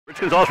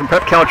Gonzalez from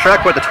Prep Cal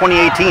Track. We're at the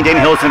 2018 Dana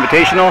Hills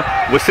Invitational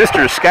with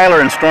sisters Skyler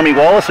and Stormy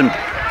Wallace from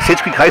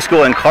Sage Creek High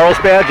School in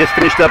Carlsbad. Just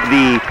finished up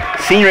the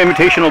Senior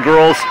Invitational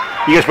Girls.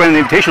 You guys ran in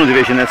the Invitational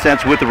division in that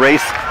sense with the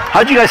race.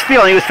 How'd you guys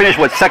feel? You guys finished,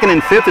 what, 2nd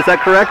and 5th? Is that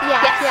correct? Yeah.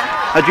 Yes.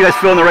 How'd you guys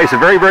feel in the race? A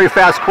very, very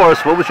fast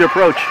course. What was your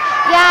approach?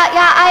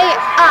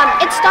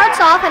 It starts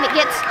off and it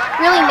gets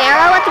really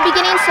narrow at the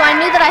beginning, so I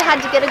knew that I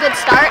had to get a good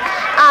start.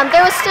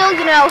 There was still,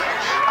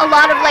 a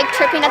lot of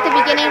tripping at the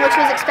beginning, which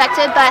was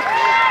expected, but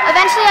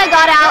eventually I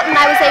got out and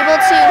I was able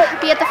to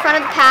be at the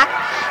front of the pack.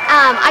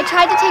 I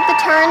tried to take the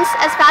turns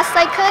as fast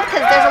as I could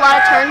because there's a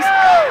lot of turns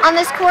on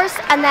this course,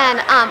 and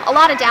then a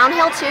lot of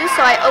downhill too,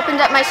 so I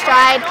opened up my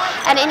stride,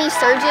 and any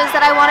surges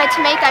that I wanted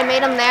to make, I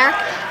made them there.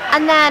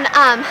 And then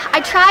I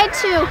tried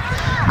to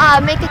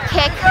make a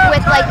kick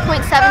with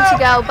 0.7 to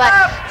go, but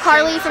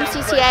Carly from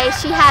CCA,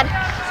 she had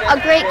a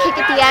great kick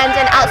at the end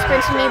and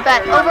out-sprinted me,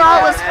 but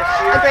overall it was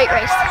a great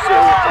race.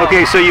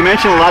 Okay, so you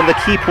mentioned a lot of the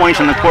key points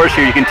on the course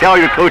here. You can tell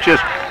your coaches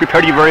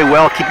prepared you very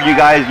well, keeping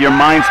your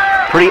minds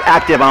pretty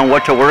active on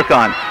what to work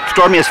on.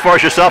 Stormy, as far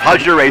as yourself, how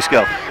did your race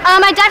go?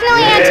 I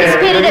definitely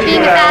anticipated it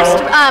being a fast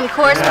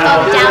course with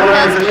all the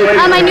downhills.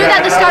 I knew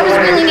that the start was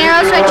really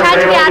narrow, so I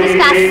tried to get out as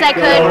fast as I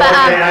could, but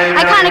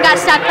I kind of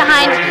got stuck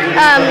behind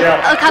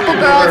a couple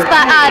girls,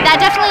 but that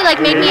definitely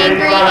made me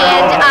angry,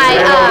 and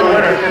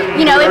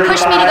it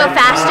pushed me to go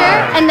faster.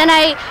 And then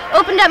I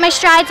opened up my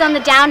strides on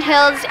the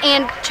downhills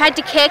and tried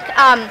to kick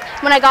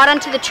when I got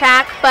onto the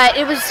track, but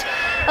it was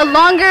a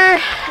longer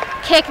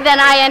kick than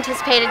I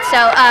anticipated,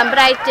 so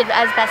but I did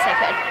as best I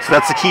could. So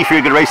that's the key for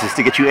your good races,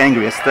 to get you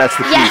angry. That's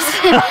the key. Yes.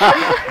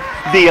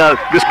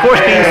 This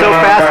course being so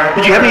fast,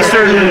 did you have any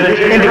certain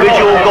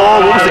individual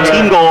goal? What was the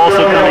team goal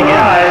also coming in?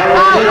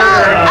 Well,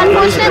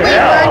 unfortunately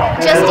we're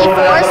just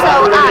D4,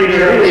 so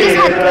we just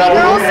had 3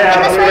 girls in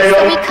this race,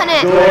 so we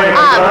couldn't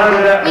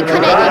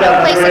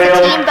place as a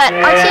team, but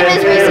our team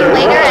is racing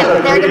later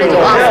and they're going to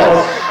do awesome.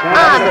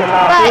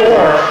 But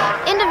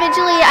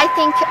individually, I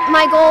think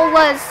my goal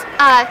was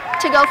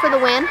to go for the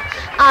win.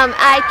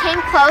 I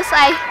came close.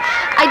 I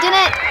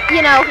didn't,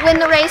 win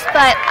the race,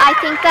 but I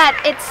think that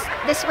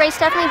this race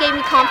definitely gave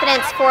me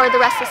confidence for the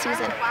rest of the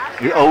season.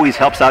 It always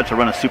helps out to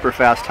run a super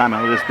fast time.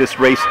 I know this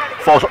race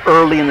falls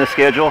early in the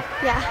schedule.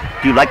 Yeah.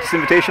 Do you like this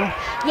invitational?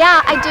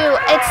 Yeah, I do.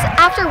 It's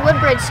after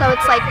Woodbridge, so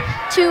it's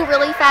 2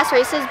 really fast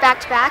races back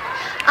to back.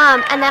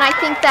 And then I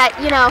think that,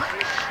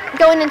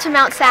 going into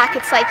Mount Sac,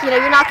 it's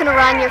you're not going to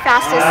run your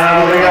fastest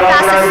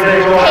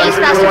pace,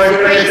 fastest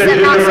race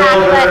at Mount Sac,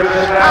 but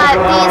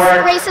these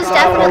races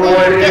definitely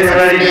get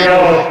some speed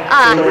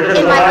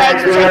in my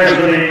legs, which I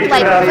think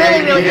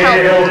really, really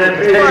help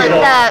for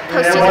the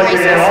postseason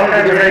races.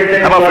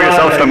 How about for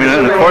yourself, Stormy?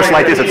 In a course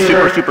like this, it's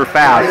super, super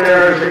fast.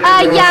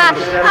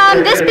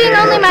 This being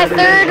only my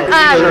 3rd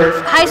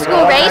high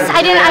school race,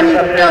 I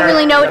don't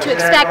really know what to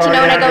expect,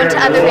 when I go into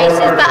other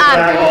races, but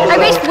I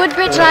raced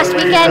Woodbridge last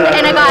weekend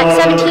and I got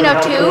 17:02,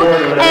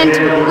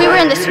 and we were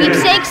in the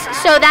Sweepstakes,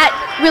 so that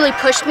really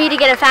pushed me to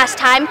get a fast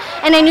time,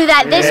 and I knew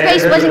that this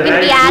race wasn't going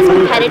to be as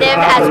competitive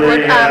as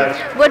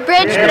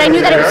Woodbridge, but I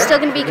knew that it was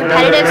still going to be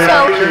competitive,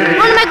 so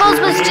one of my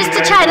goals was just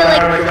to try to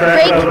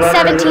break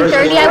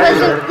 17:30. I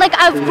wasn't,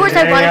 of course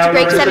I wanted to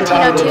break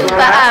 17:02,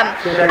 but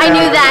I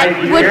knew that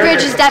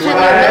Woodbridge is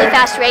definitely a really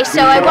fast race,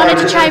 so I wanted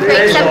to try and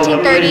break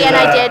 17:30, and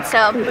I did,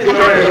 so I'm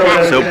happy with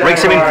that. So break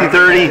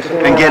 17:30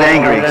 and get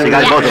angry. So you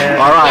got both of them.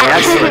 All right,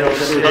 excellent.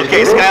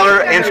 Okay,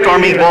 Skyler and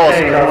Stormy Wallace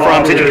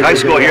from Sage Creek High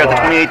School here at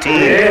the 2018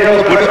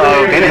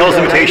 Dana Hills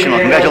Invitational.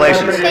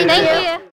 Congratulations. Thank you.